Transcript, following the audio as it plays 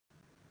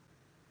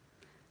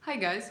Hi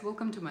guys,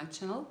 welcome to my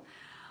channel.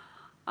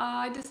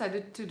 I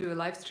decided to do a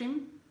live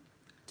stream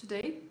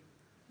today.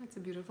 It's a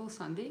beautiful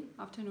Sunday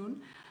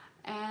afternoon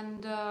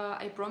and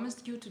I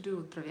promised you to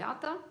do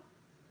Traviata,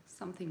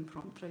 something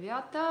from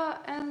Traviata,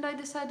 and I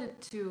decided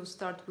to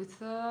start with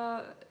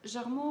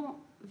Germont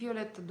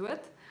Violetta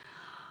duet.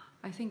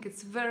 I think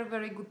it's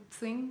very good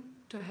thing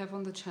to have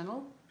on the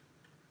channel.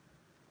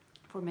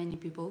 For many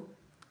people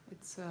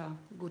it's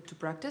good to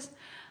practice.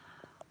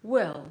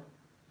 Well,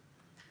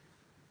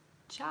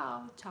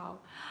 ciao.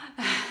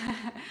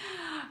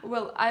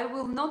 Well, I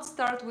will not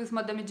start with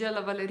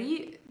Madamigella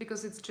Valerie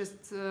because it's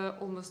just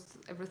almost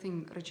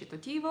everything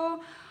recitativo.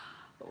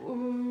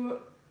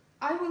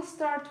 I will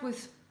start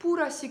with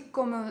Pura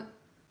siccome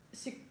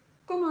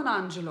un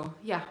angelo.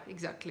 Yeah,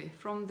 exactly.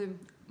 From the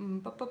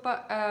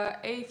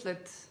A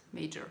flat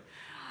major.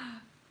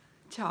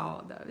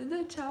 Ciao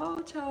Davide,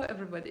 ciao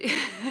everybody.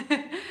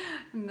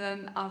 And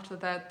then after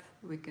that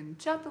we can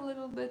chat a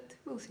little bit.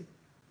 We'll see.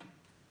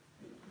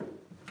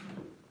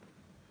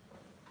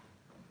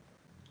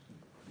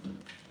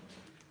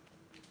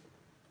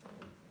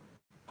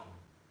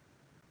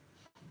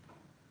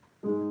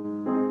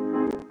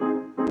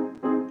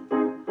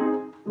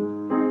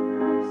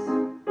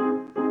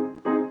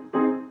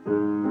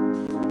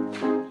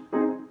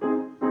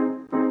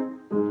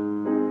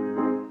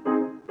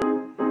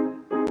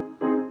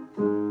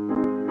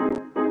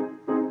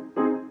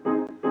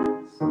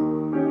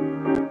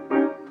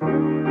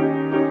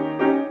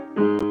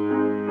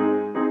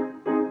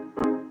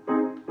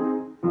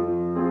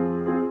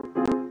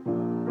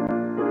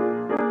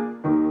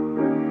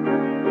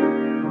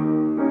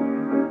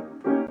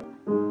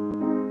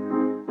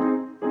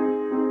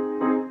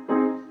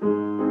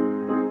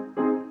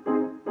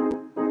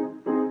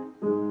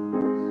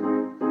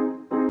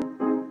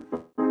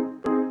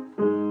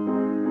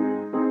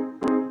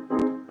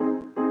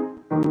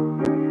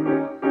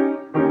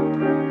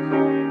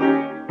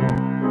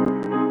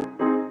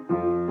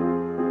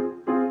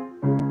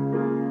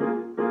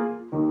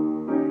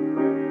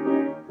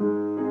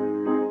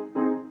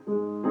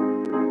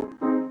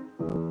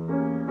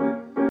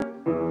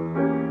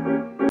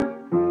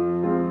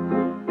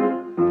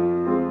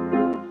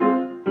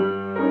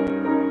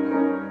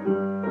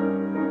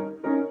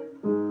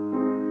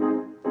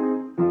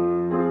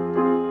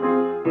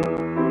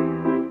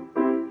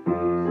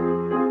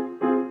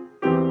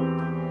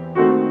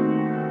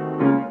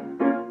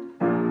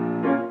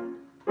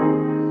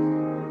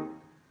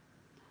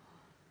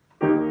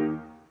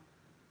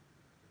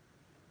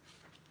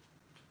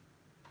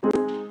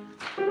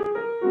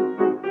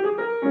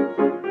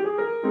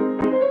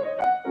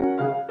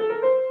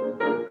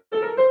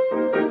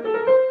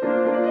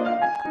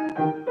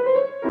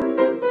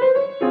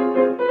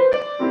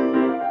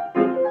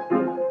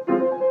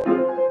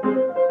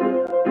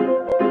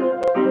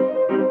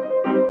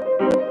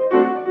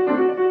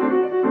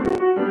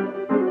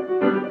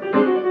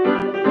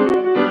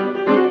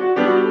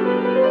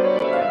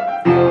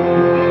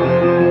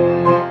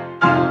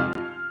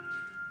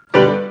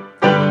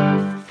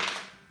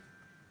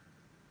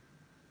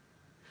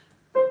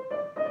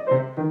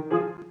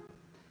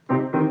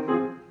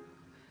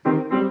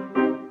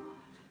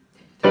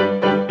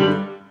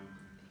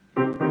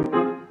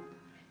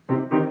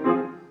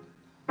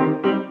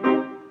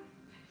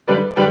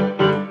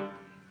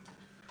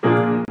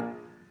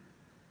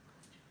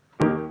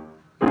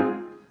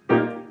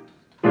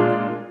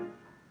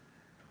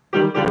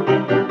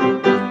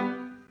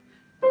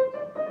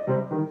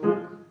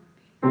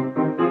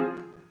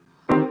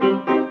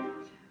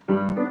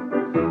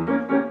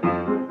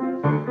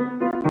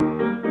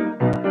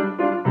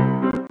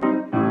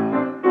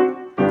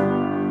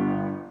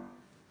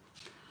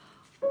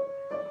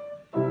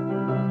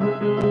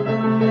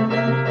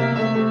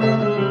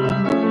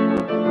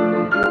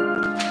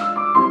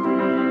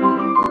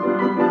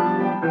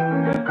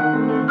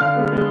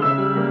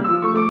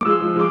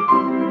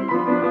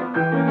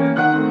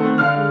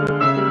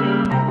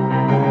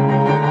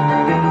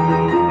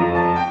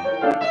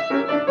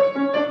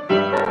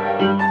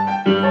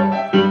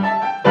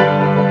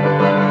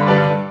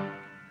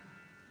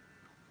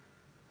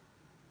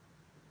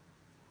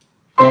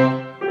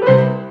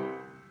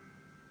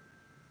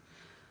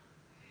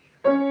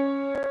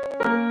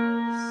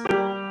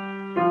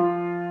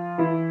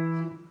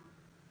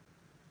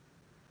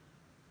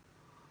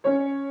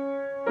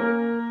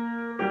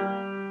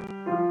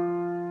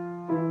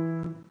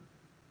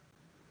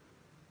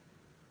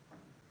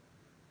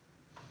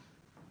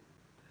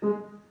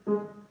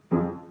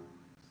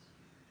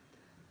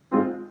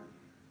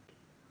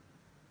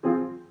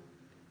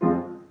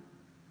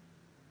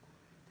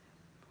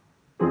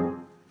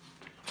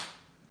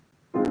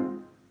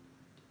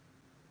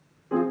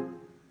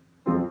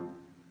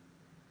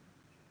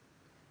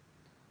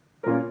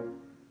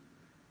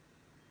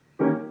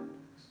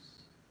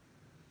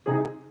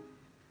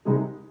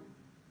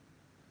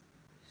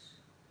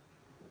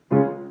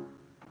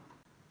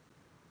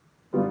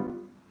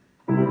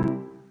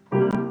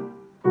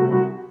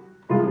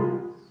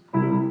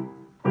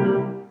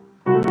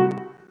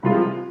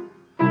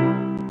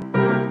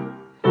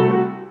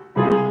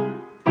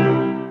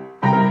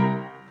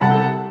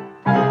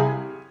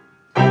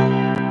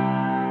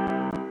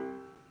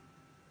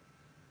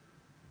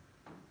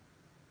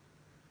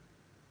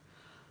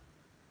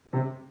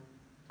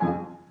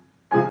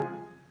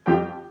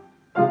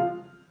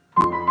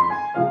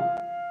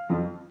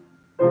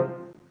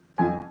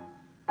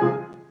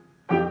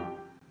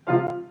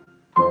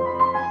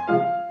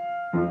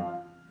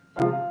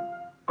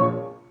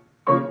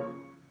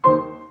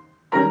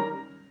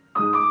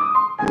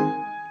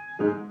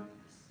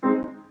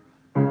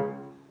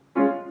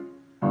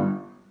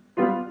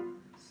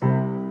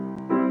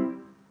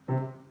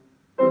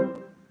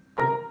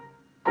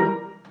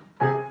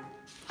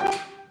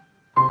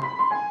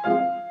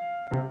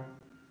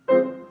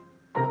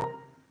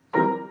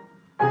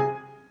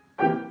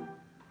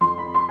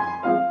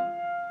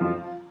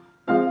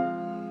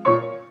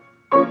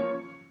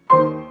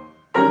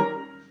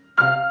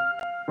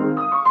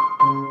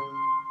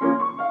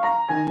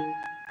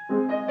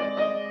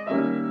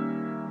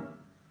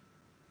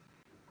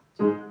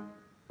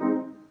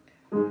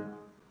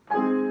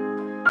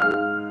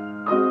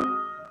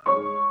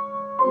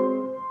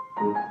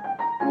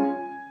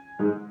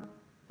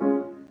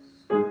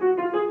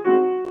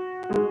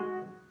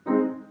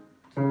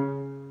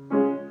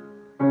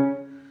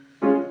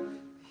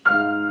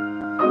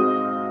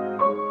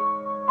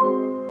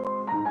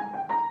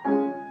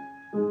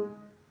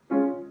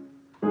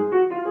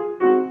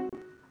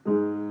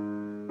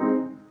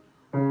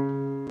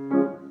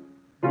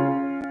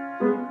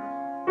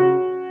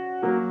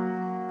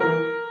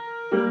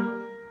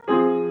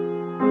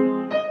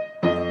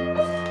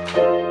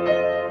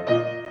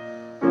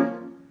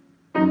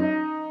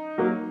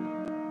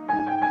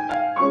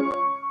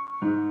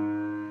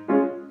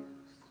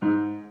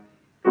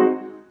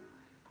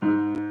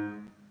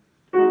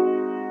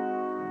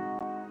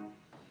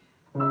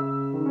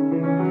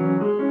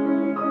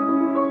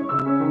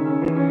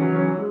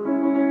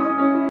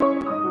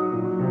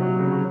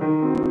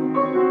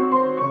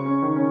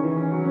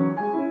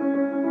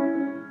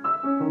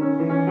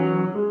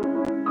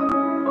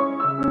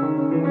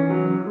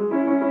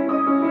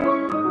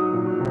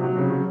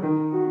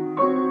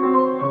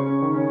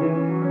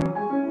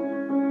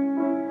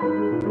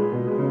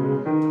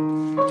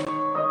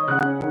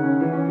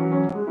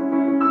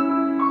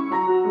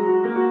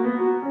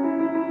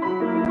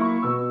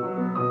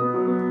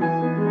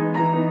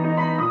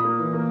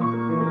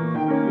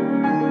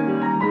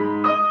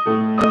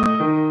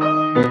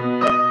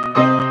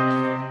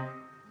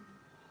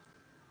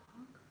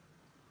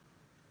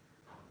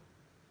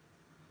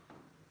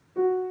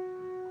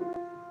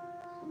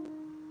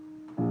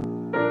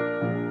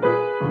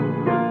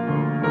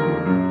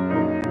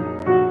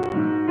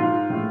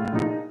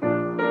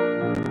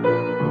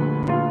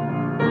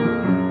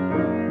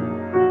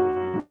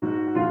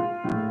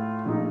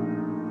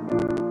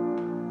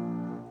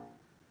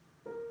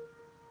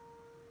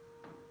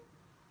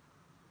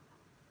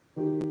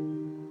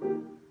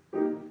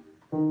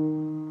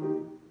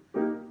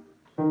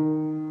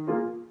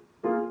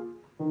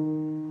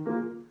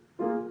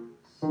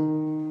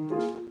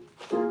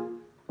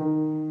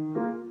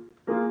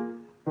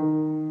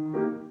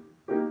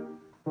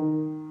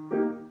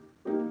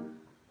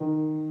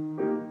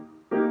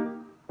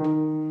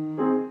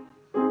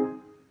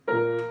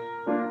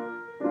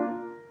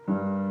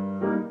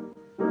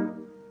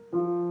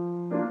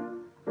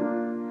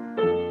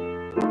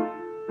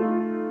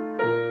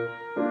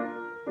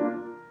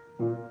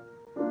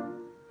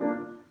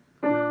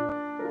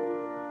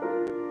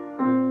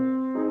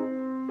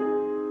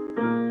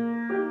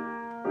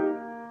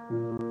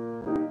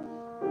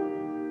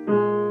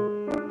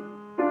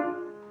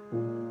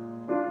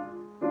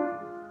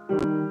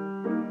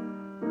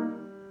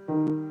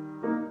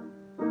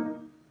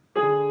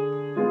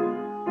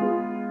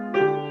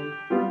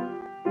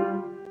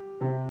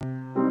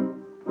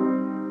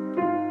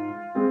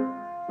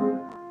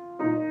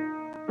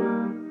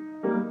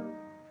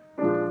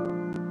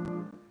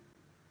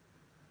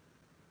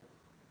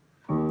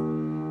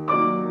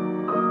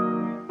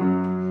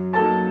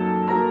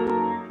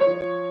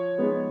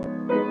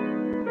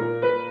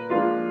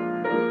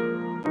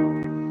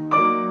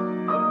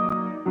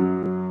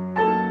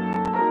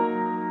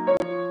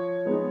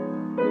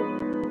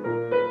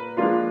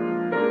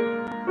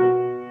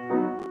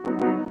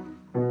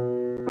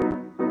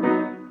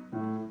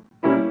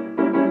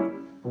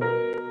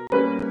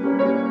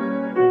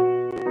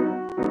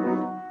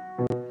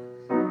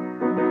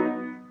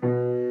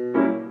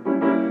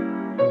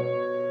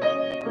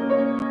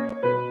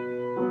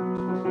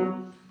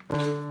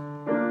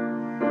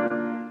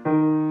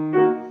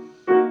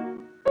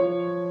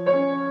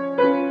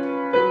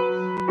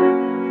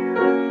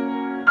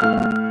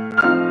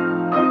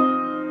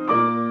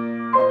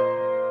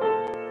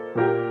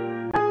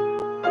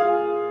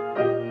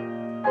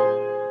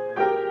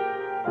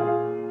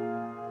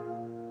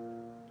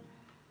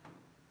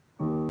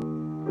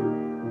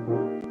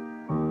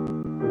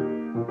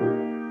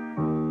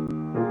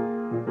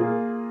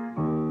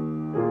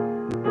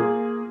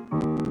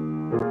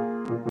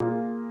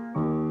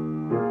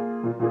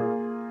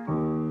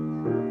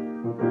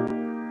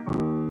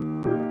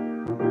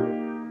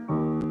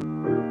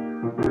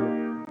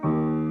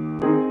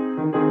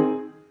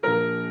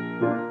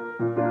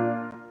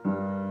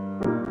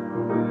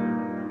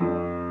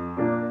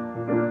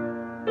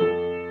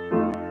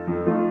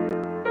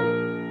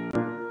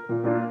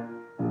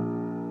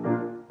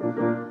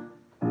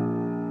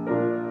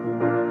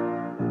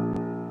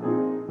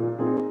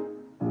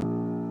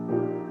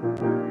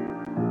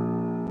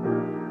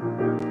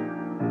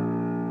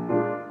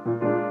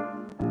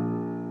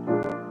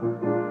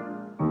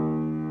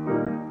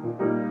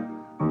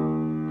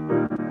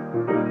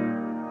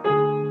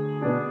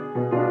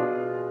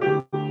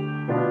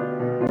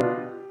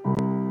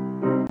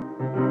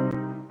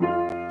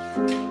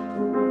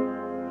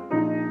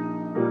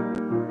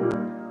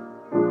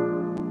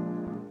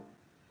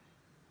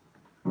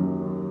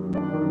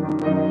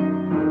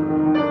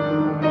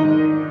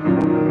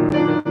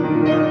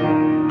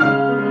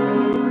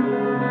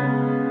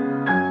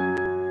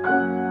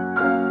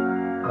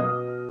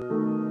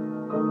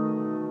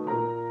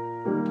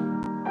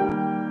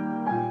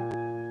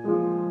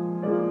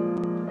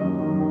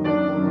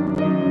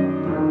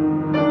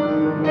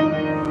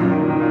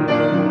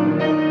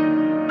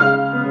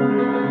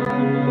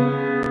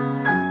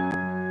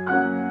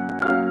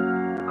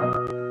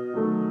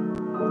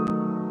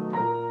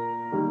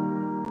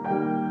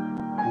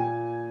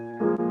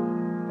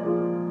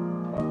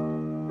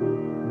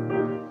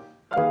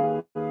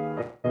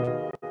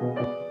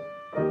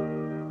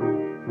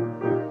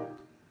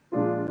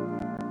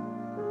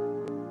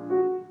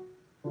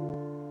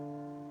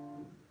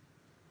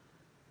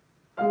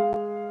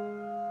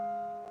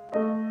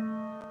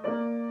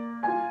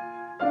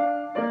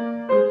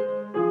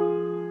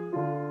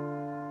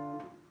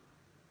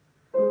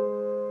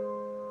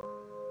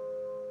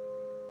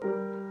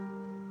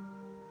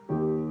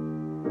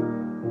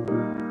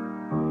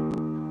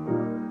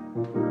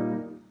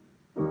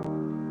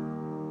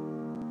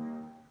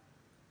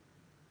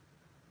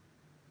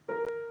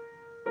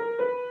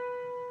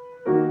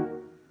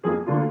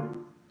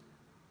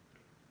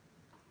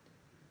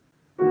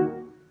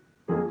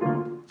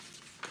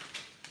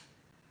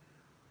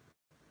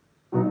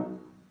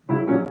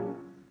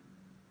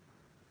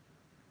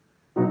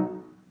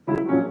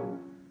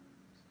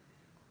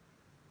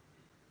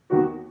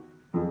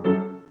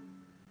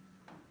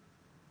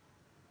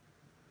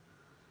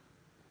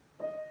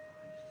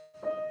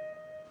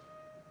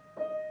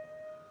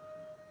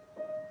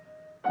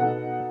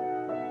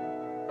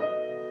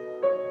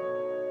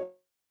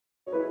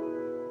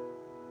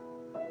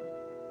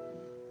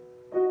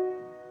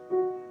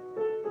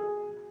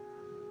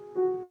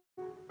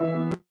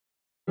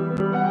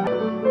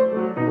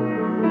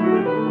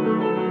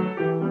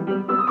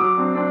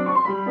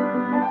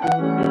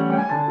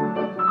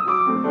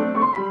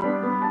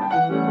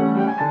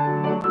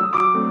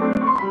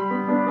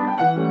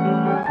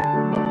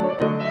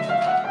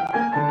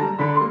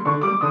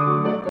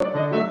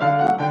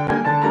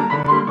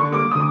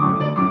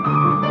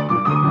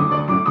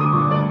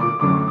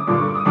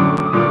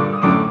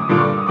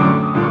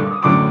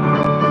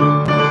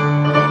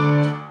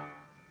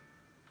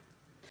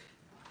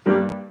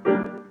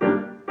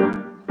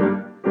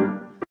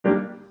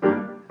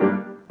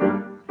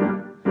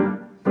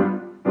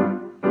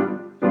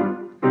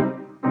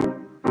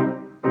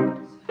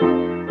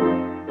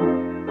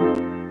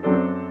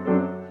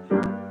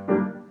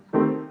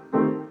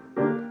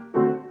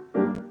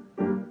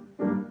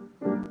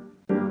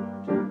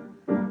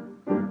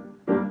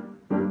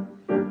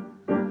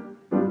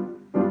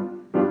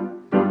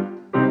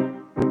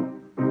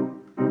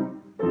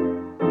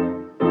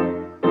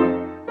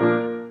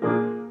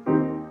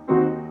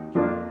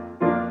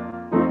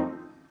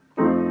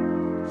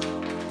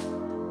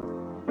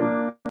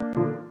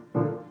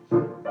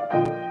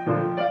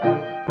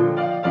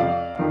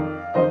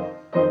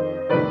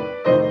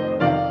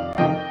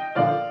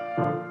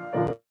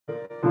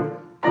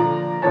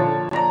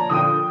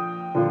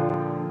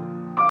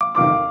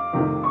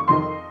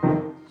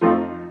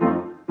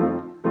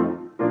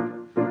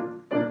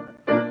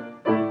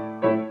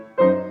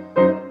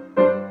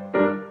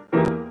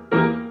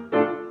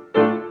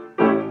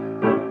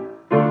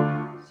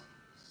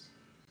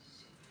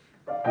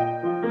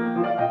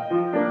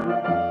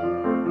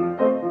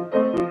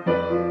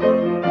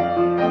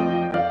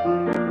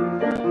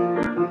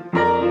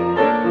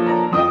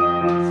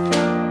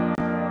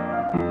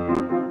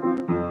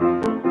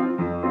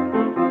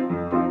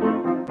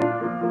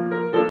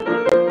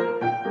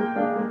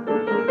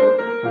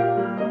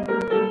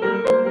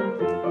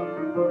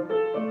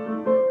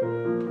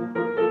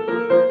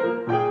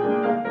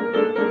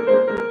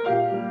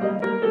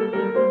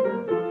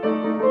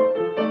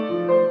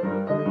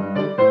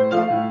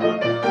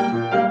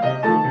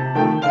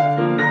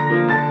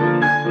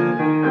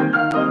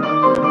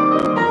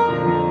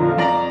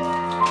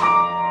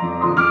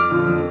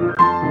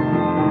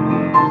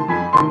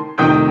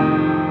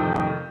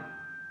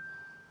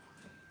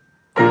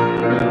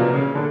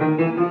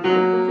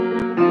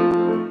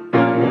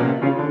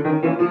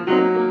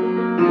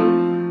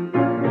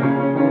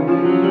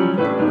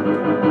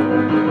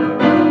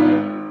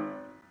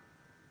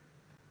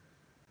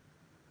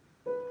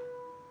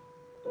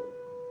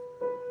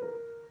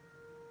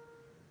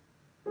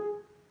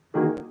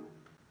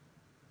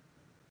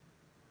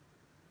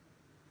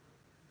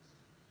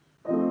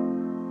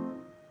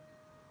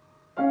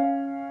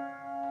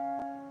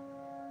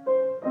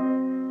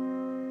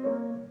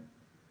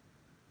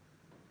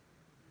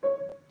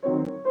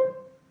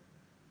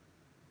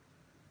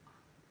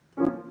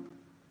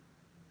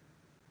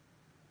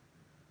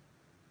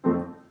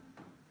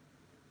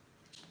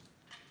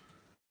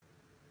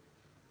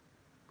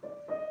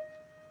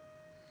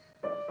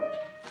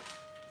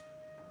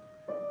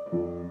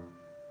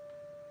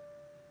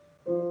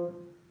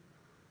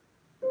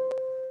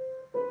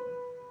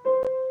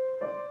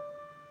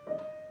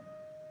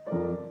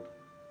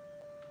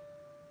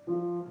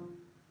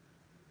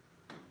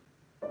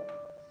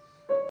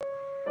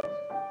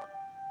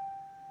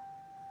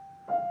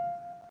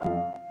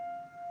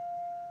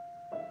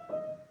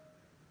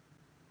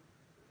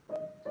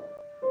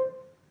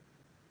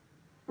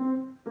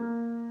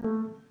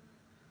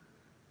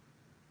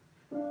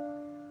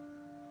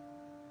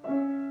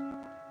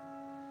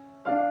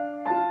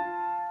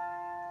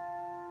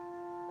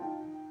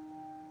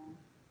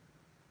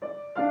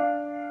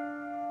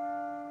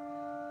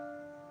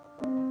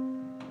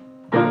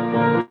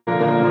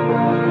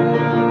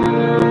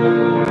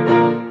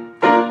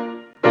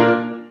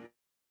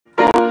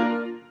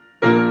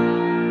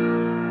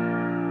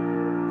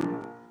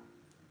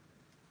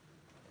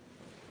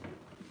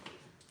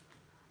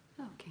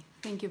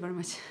 Thank you very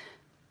much.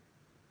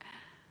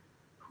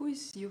 Who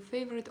is your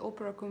favorite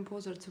opera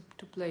composer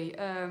to play?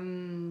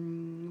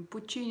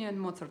 Puccini and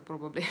Mozart,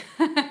 probably.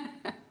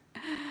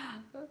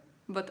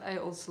 But I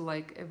also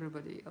like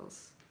everybody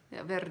else.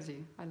 Yeah,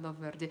 Verdi. I love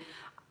Verdi.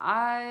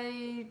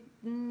 I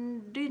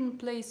didn't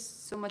play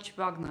so much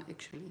Wagner,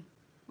 actually.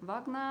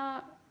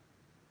 Wagner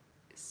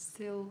is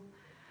still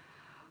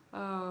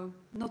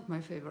not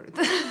my favorite.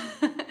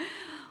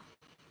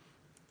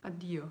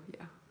 Addio,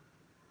 yeah.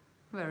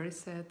 Very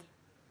sad.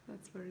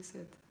 That's very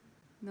sad.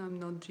 No, I'm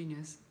not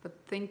genius, but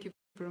thank you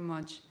very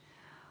much.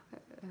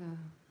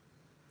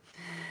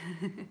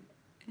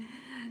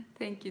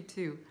 Thank you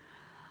too.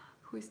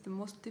 Who is the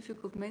most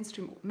difficult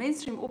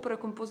mainstream opera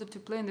composer to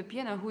play on the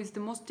piano? Who is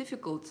the most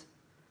difficult?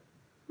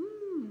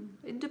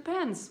 It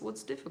depends.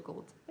 What's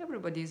difficult?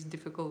 Everybody is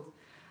difficult.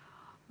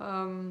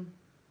 You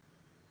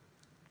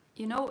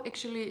know,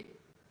 actually,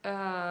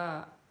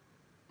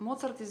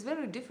 Mozart is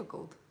very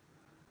difficult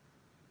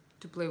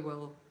to play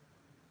well,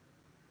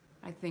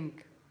 I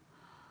think.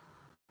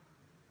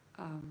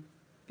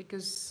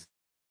 Because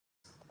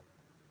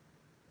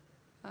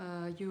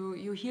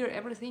you hear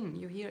everything,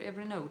 you hear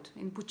every note.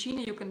 In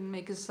Puccini you can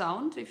make a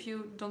sound if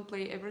you don't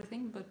play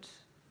everything, but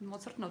in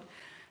Mozart not.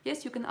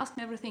 Yes, you can ask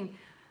me everything.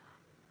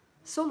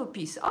 Solo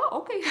piece. Oh,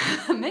 okay,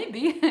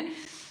 maybe.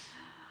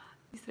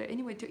 Is there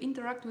any way to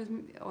interact with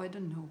me? Oh, I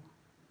don't know.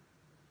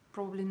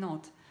 Probably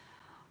not.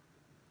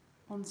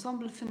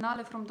 Ensemble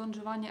finale from Don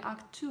Giovanni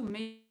Act 2,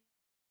 maybe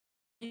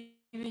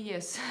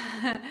yes.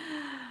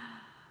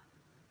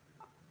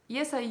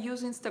 Yes, I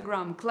use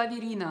Instagram.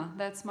 Clavirina,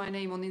 that's my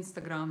name on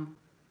Instagram.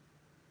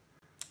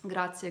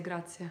 Grazie,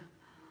 grazie.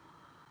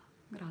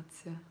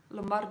 Grazie.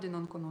 Lombardi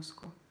non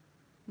conosco.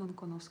 Non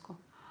conosco.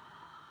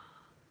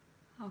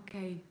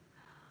 Okay.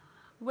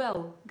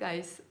 Well,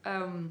 guys,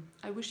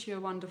 I wish you a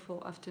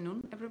wonderful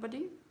afternoon,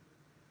 everybody.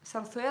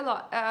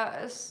 Zarzuela,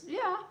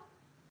 yeah,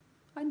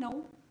 I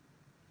know.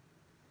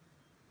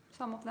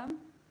 Some of them.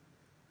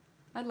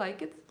 I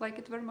like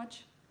it very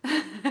much.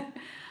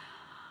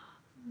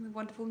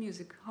 Wonderful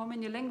music. How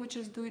many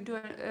languages do you do?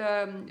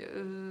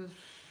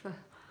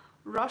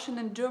 Russian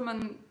and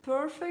German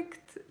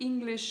perfect,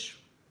 English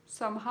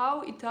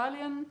somehow,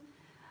 Italian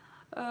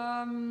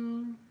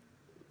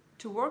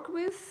to work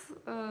with,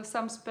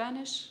 some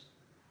Spanish.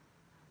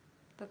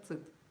 That's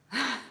it.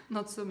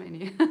 Not so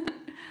many.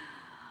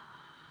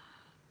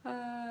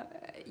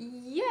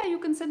 Yeah, you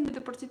can send me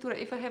the partitura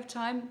if I have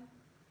time.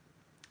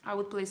 I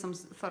would play some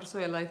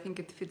zarzuela. I think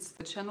it fits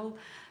the channel.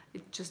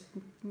 It just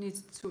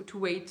needs to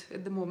wait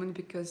at the moment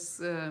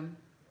because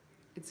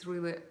it's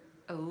really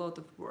a lot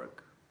of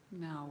work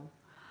now.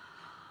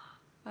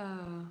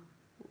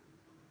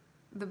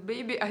 The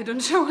baby I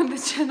don't show on the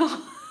channel.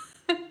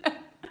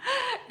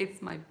 It's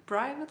my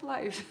private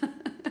life.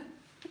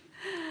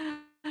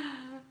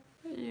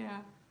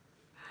 Yeah.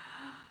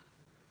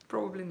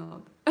 Probably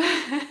not.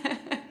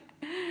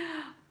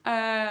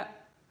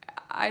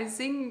 I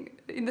sing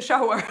in the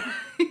shower.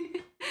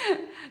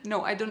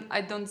 No, I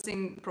don't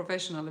sing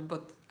professionally,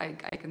 but I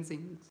can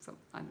sing some,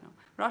 I don't know.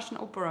 Russian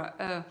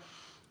opera.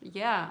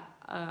 Yeah,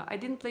 I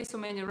didn't play so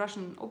many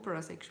Russian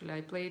operas actually.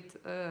 I played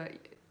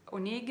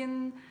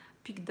Onegin,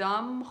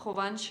 Pigdam,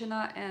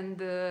 Khovanshina, and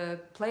the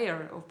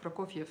Player of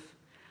Prokofiev.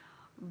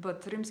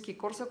 But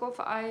Rimsky-Korsakov,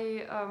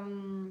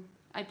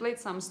 I played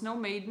some Snow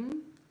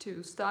Maiden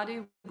to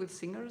study with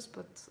singers,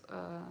 but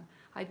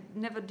I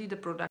never did a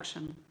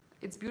production.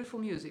 It's beautiful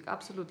music,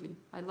 absolutely.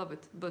 I love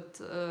it, but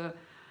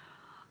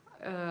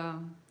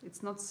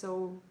it's not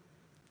so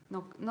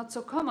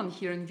common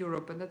here in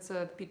Europe, and that's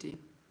a pity.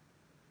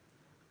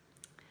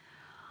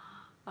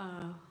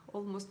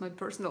 Almost my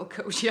personal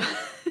coach, yeah.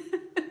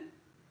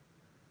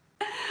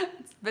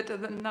 It's better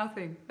than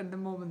nothing at the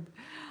moment.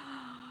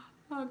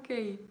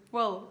 Okay,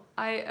 well,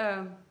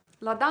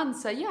 La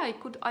Danza, yeah,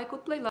 I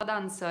could play La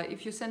Danza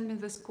if you send me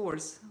the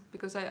scores,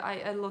 because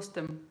I lost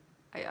them.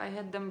 I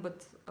had them,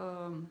 but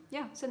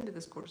yeah, send me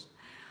the scores.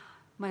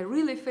 My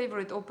really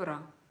favorite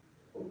opera,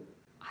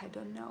 I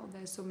don't know,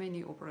 there's so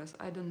many operas,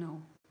 I don't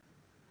know.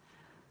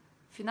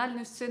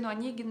 Финальную сцену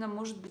Онегина,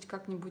 может быть,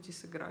 как-нибудь и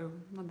сыграю.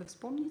 Надо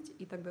вспомнить,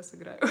 и тогда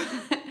сыграю.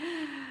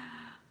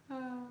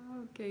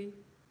 Okay.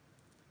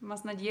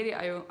 Masnadieri,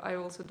 I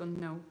also don't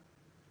know.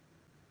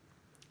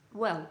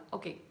 Well,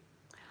 okay.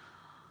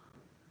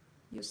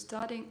 You're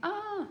studying.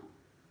 I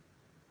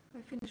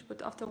finished,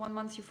 but after 1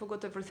 month you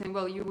forgot everything.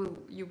 Well, you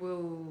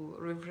will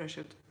refresh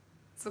it.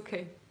 It's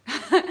okay.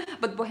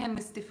 But Bohème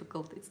is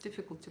difficult. It's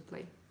difficult to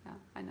play. Yeah,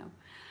 I know.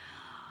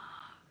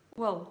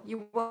 Well,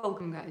 you're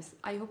welcome, guys.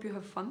 I hope you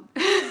have fun.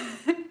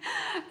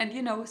 And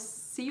you know,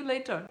 see you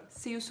later.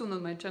 See you soon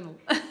on my channel.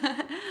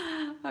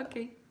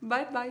 Okay.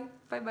 Bye bye.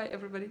 Bye bye,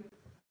 everybody.